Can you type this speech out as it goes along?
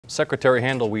Secretary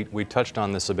Handel, we touched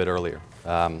on this a bit earlier,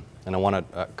 and I want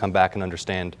to come back and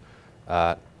understand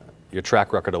your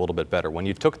track record a little bit better. When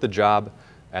you took the job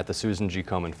at the Susan G.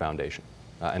 Komen Foundation,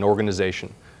 an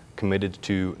organization committed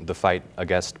to the fight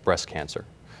against breast cancer,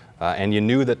 and you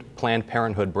knew that Planned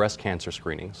Parenthood breast cancer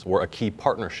screenings were a key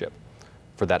partnership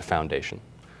for that foundation.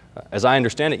 As I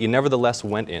understand it, you nevertheless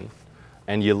went in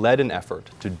and you led an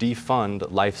effort to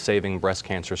defund life-saving breast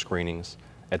cancer screenings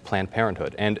at Planned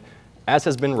Parenthood. And as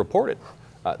has been reported,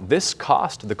 this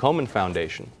cost the Komen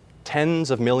Foundation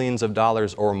tens of millions of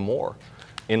dollars or more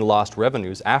in lost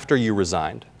revenues after you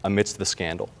resigned amidst the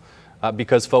scandal,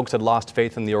 because folks had lost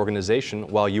faith in the organization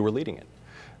while you were leading it.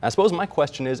 I suppose my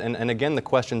question is, and again the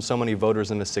question so many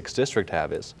voters in the 6th District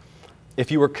have is,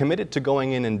 if you were committed to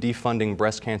going in and defunding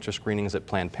breast cancer screenings at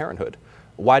Planned Parenthood,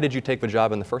 why did you take the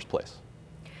job in the first place?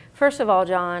 First of all,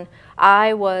 John,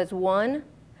 I was one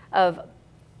of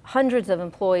hundreds of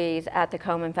employees at the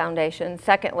Komen Foundation.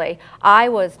 Secondly, I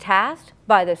was tasked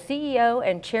by the CEO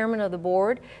and chairman of the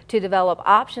board to develop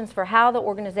options for how the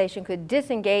organization could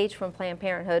disengage from Planned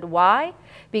Parenthood. Why?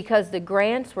 Because the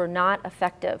grants were not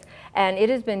effective. And it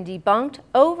has been debunked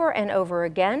over and over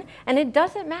again, and it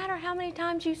doesn't matter how many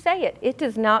times you say it. It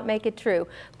does not make it true.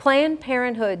 Planned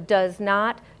Parenthood does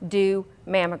not do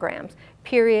mammograms,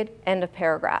 period, end of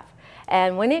paragraph.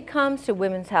 And when it comes to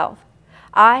women's health,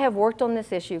 I have worked on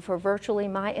this issue for virtually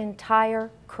my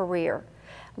entire career,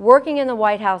 working in the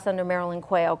White House under Marilyn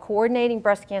Quayle, coordinating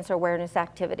breast cancer awareness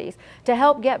activities to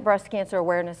help get Breast Cancer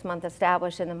Awareness Month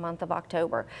established in the month of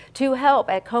October, to help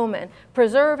at Komen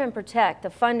preserve and protect the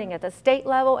funding at the state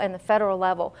level and the federal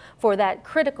level for that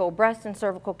critical breast and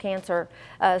cervical cancer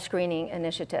screening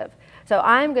initiative. So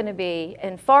I'm going to be,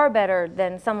 and far better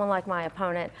than someone like my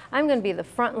opponent, I'm going to be the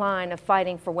front line of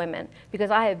fighting for women,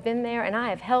 because I have been there and I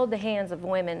have held the hands of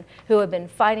women who have been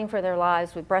fighting for their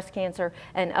lives with breast cancer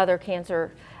and other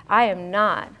cancer. I am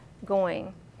not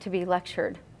going to be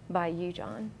lectured by you,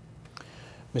 John.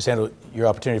 Ms. Handel, your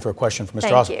opportunity for a question from Mr.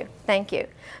 Ossoff. Thank you. Thank you.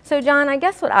 So, John, I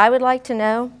guess what I would like to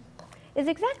know is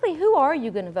exactly who are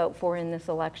you going to vote for in this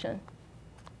election?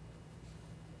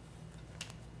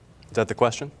 Is that the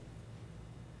question?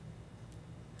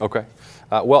 Okay.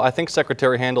 Well, I think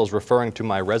Secretary Handel is referring to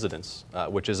my residence,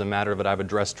 which is a matter that I've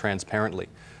addressed transparently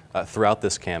throughout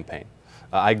this campaign.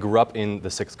 I grew up in the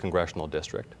 6th Congressional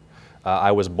District.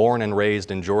 I was born and raised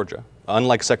in Georgia,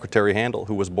 unlike Secretary Handel,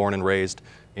 who was born and raised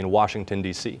in Washington,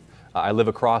 D.C. I live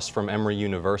across from Emory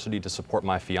University to support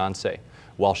my fiancée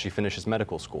while she finishes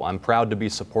medical school. I'm proud to be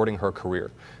supporting her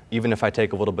career, even if I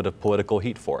take a little bit of political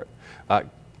heat for it.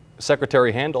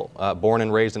 Secretary Handel, born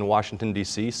and raised in Washington,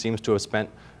 D.C., seems to have spent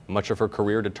much of her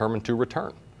career determined to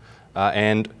return.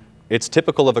 And it's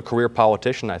typical of a career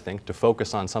politician, I think, to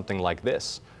focus on something like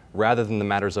this rather than the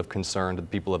matters of concern to the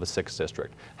people of the 6th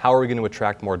District. How are we going to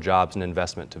attract more jobs and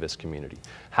investment to this community?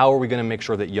 How are we going to make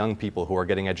sure that young people who are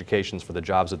getting educations for the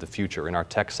jobs of the future in our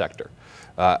tech sector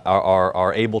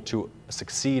are able to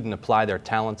succeed and apply their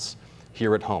talents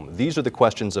here at home? These are the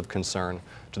questions of concern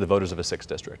to the voters of the 6th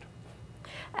District.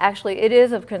 Actually, it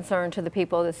is of concern to the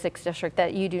people of the 6th District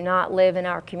that you do not live in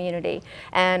our community.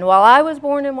 And while I was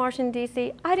born in Washington,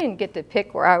 D.C., I didn't get to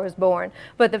pick where I was born.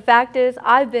 But the fact is,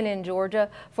 I've been in Georgia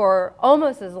for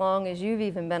almost as long as you've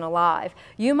even been alive.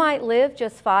 You might live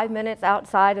just 5 minutes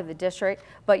outside of the district,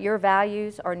 but your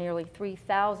values are nearly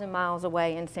 3,000 miles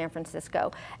away in San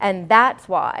Francisco. And that's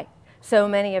why so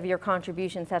many of your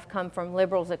contributions have come from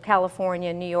liberals of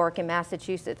California, New York, and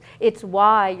Massachusetts. It's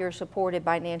why you're supported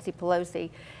by Nancy Pelosi.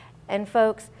 And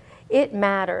folks, it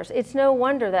matters. It's no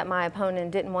wonder that my opponent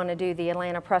didn't want to do the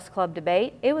Atlanta Press Club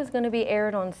debate. It was going to be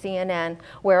aired on CNN,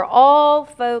 where all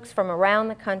folks from around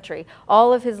the country,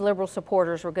 all of his liberal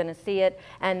supporters were going to see it,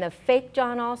 and the fake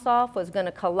Jon Ossoff was going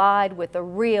to collide with the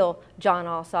real Jon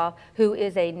Ossoff, who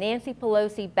is a Nancy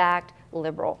Pelosi-backed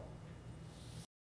liberal.